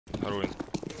ruin.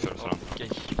 First round. Okay.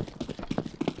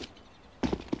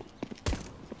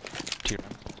 Two.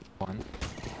 One.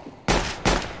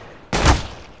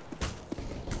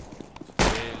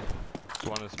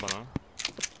 One is banana.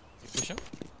 You push him?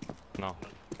 No.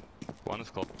 One is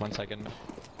close. 1 second.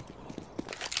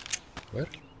 Where?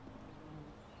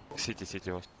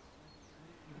 City was.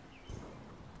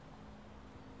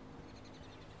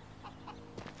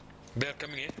 They are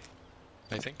coming in,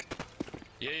 I think.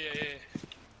 Yeah.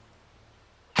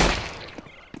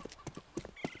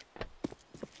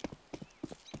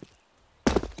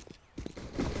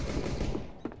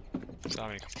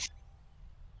 Sami.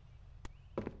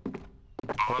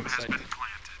 Bomb has been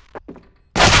planted.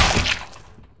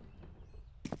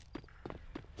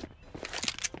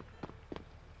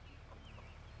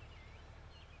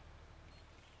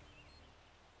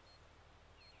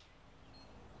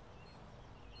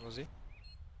 Was he?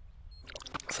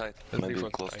 Side, maybe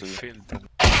close to you. Feel them.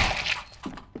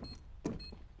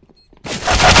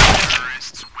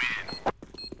 Terrorists win.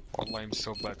 Oh, I'm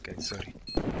so bad, guys. Sorry.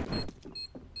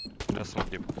 Just one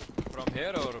deep. From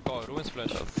here or call? Ruins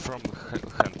flash? From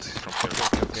hand. From here.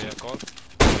 Okay, yeah, call.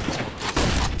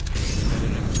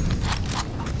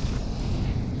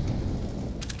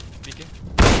 Peeking.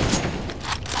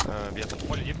 Где-то.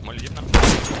 Молли deep now.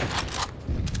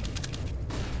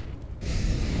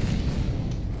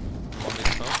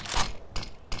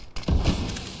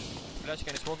 Flash,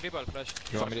 can you smoke deep? I'll flash.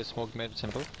 You want me to smoke mid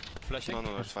simple? Flashing.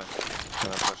 No, it's fine.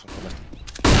 Flashing for me.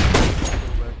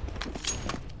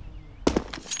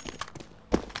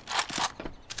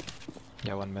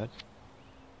 Yeah, 1 mid.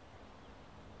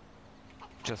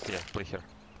 Just play here.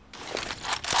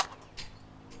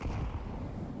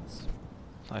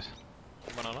 Nice.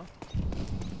 Banana.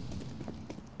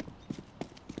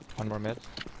 1 more mid.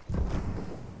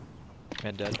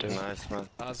 Mid dead too. Nice, man.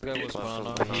 Last guy was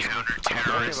banana.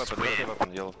 Drop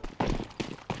weapon, yellow.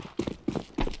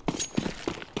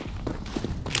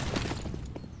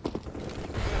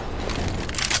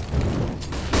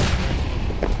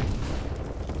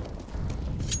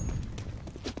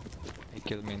 He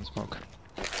killed me in smoke.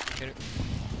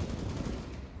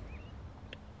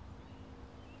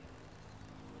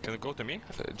 Can you go to me?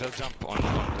 Just jump on the...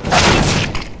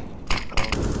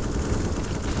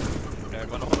 Dead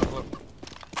one over.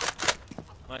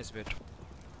 Nice bit.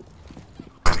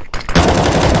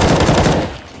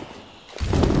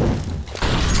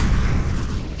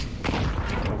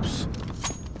 Oops.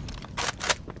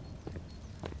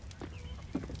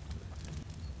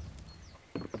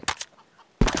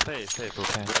 Stay, bro.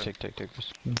 Okay, take.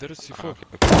 There is C4.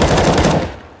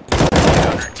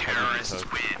 Terrorists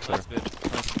win. Nice bit.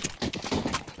 Nice.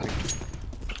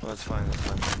 Oh, that's fine, that's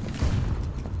fine.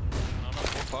 Banana,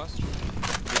 go fast. B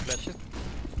flash it.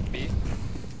 B.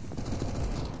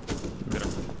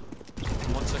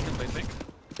 1 second, I think.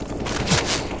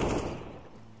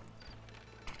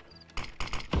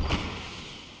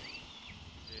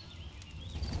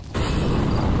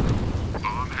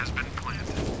 Bomb has been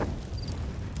planted.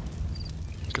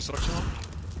 Construction on?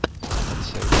 That's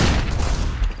safe.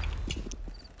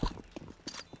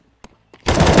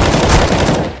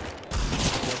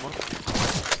 One more.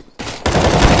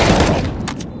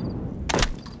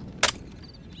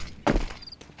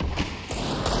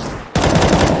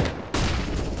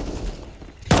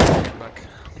 Back.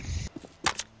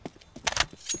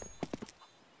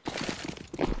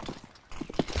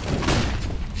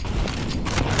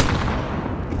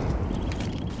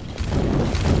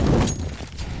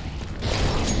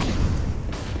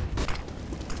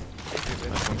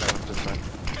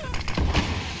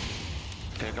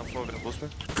 Can you come forward and boost me?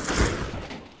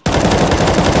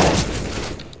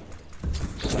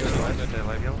 Stay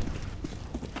alive, yellow.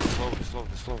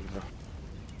 Slowly, bro.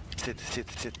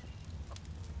 Sit.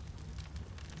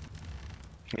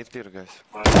 Mid clear, guys.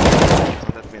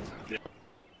 That mid.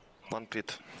 One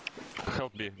pit.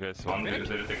 Help B, guys. One B.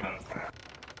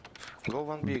 Go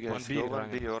 1B, guys. 1B, Go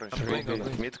 1B, orange. I'm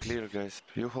going. Mid clear, guys.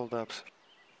 You hold ups.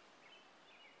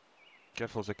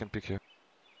 Careful, they can pick you.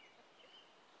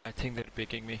 I think they're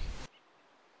picking me.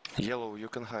 Yellow, you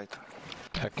can hide.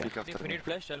 Okay. Pick If after you me. need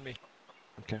flash, tell me.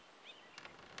 Okay.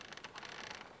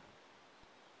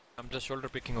 I'm just shoulder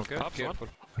picking, okay? Ups, Careful.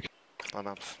 One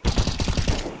ups.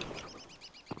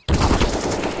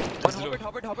 One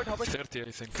hobbit. 30,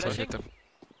 I think. Flashing? I hit him.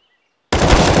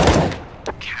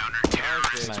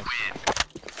 Counter-terrorists Nice. win.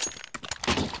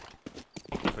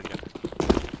 Again.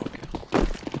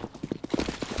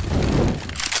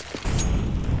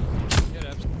 Get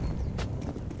abs.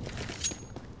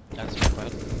 That's my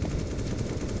bad.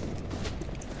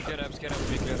 Get abs,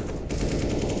 be clear.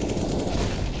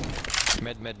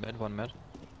 Mid, 1 mid.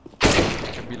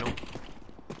 Below.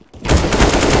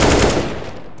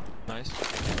 Nice.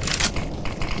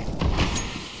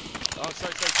 Oh,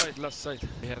 side, last side.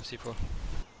 We have C4.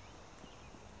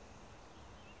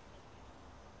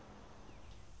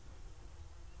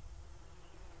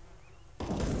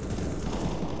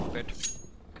 Wait.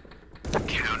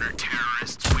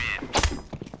 Counter-terrorists win.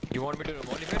 You want me to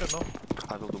motivate or no?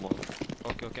 I will do more.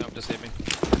 Okay, okay, I'm just aiming.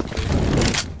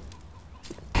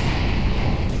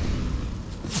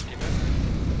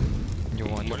 You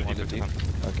want to Molly want the deep.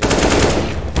 deep?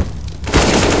 Okay.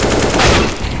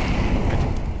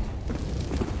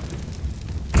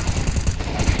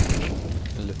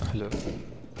 Hello.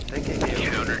 Take a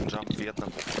heal. Jump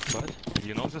Vietnam. What?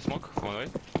 You know the smoke? One way?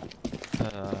 No.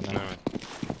 No.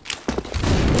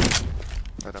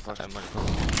 Wait, I flash. I'm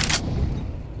like,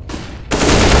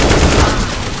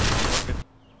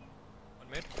 One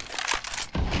mid.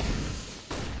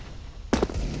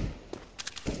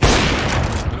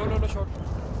 Low, short.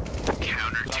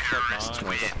 Counter-terrorists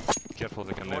win. careful,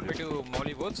 they can You want me nail to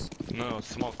molly woods? you. No,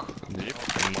 smoke deep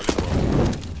and molly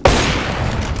low.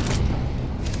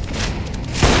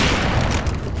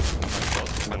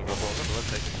 Can go closer,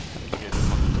 let's take it. Okay, the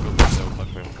smoke to go back there, fuck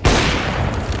him.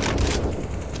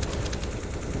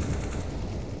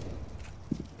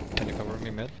 Can you cover me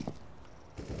mid?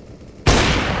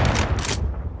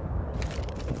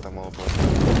 I'm over.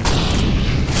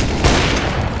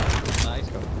 Nice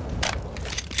go.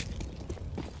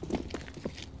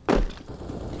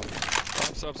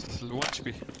 Ups, 1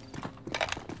 HP.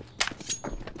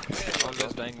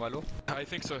 Always dying, Walu. I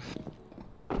think so.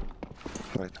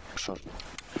 Wait, short.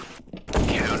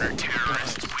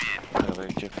 Counter-terrorists win. I have a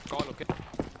keep. Call, okay?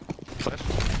 Flash?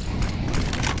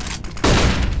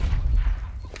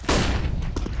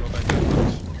 Go back there.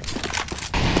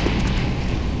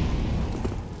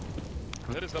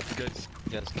 There is up, guys.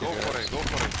 Yes, Go for it, go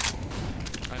for it.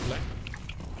 I'm blind.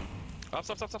 Ups.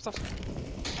 Ups, short.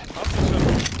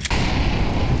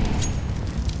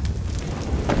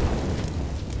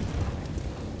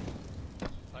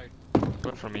 Side.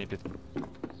 Go for me a bit.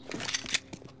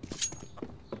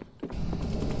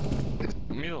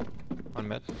 Middle. One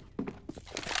mid.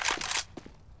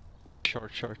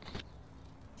 Short.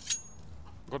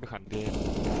 Go behind.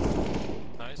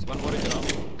 Nice. One more in the arm.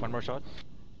 One more shot.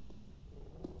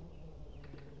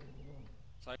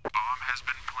 Side. Bomb has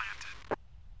been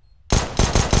planted.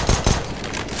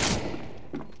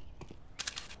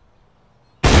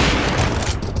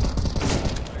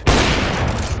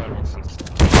 Starbucks and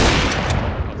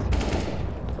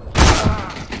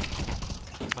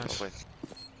Nice. Wait.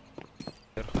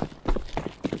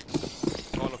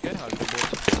 Call, okay? I'll do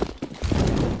both.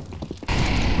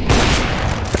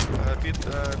 Bit,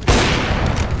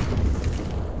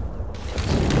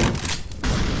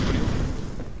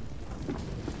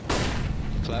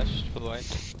 Flash, full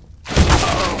white.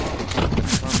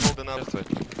 I'm holding up. Just wait.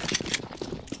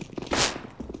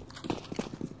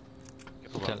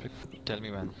 Tell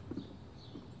me when.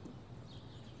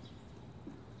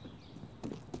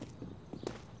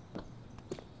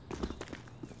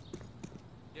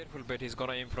 Careful, bet he's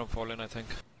gonna aim from fallen, I think.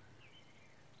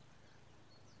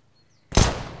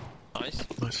 Nice.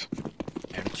 Nice.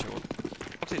 Headshot.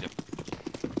 What's it?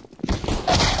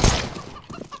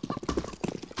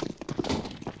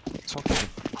 Smoke him.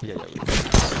 Yeah.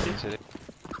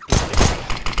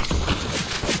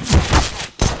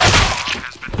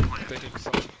 Taking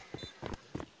some.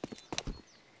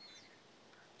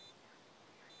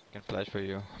 Can flash for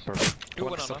you. Perfect. Two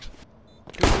One banana. shot.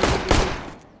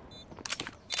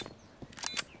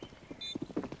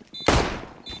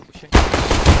 Pushing.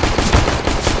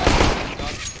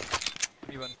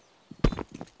 Got. Even.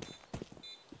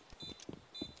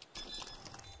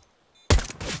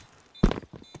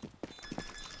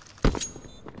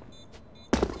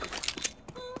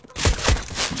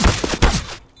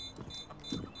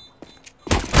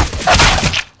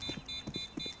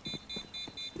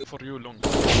 For you, long.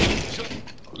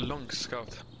 Long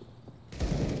scout.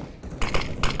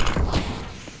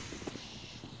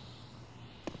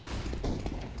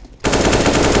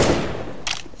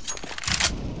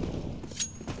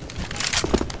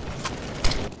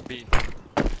 B.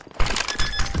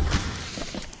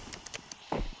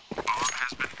 Bomb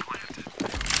has been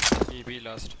planted. B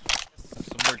last.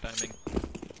 Simple timing.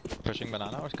 Pushing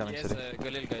banana or coming Yes, city?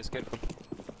 Galil guys, careful.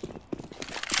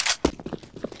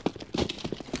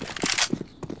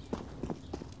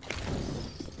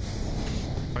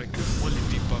 I could only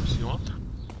deep ups, you want?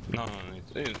 No,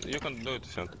 you can do it,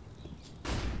 Sent.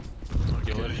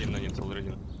 Okay, You already know, it's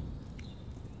already.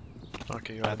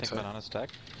 okay you're I think inside. banana stack.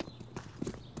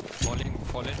 Falling,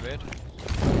 wait. I'm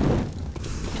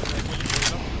only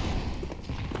going up.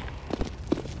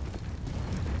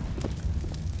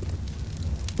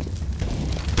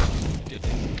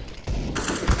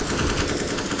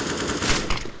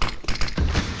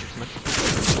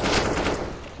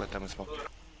 coming smoke.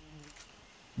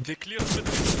 They clear mid.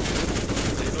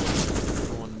 They know.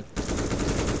 One.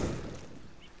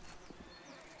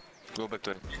 Go back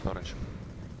to it. Orange.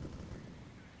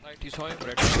 Right, you saw him.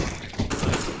 Red.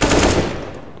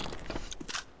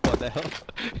 What the hell?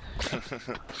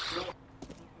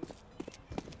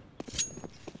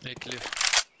 Hey, clear.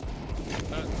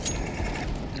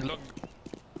 Long.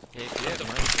 Hey, clear, Top,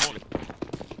 man. small.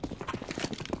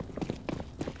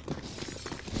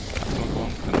 Smoke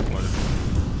one and small.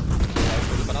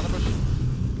 For the banana bush?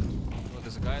 Oh,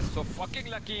 this guy is so fucking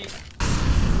lucky.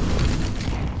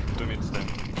 2 minutes then.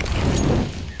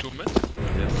 2 mid.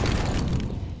 Yes.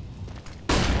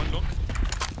 One long.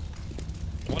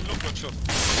 One long, one short.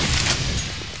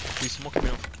 He's smoking me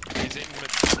off. He's in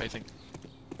mid, I think.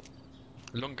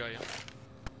 Long guy, yeah.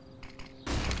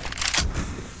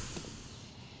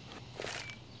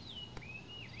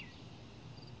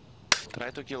 Try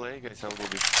to kill A, guys, I'll go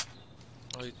B.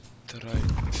 I try.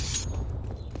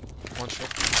 One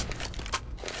shot.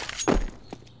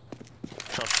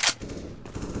 Short.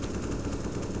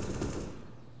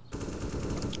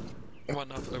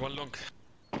 One long.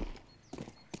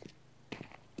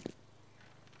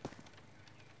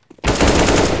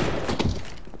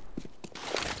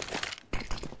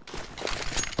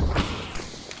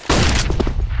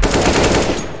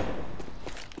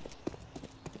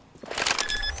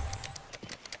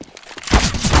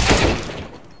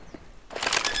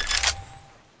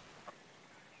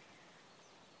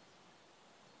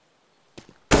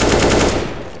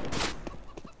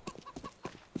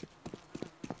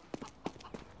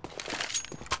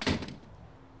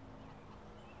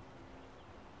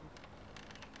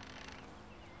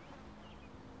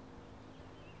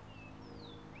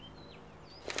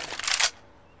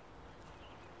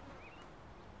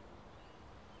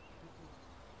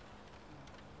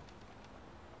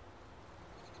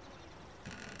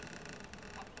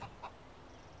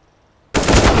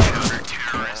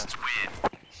 Terrorists win.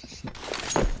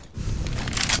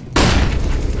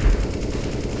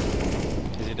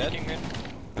 Is he dead?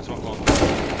 Let's smoke one.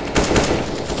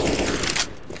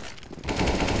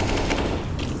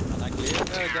 And I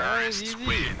clear. Guys, easy.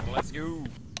 Win. Let's go.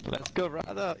 Let's go,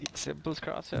 brother. Simple's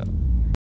crosshair.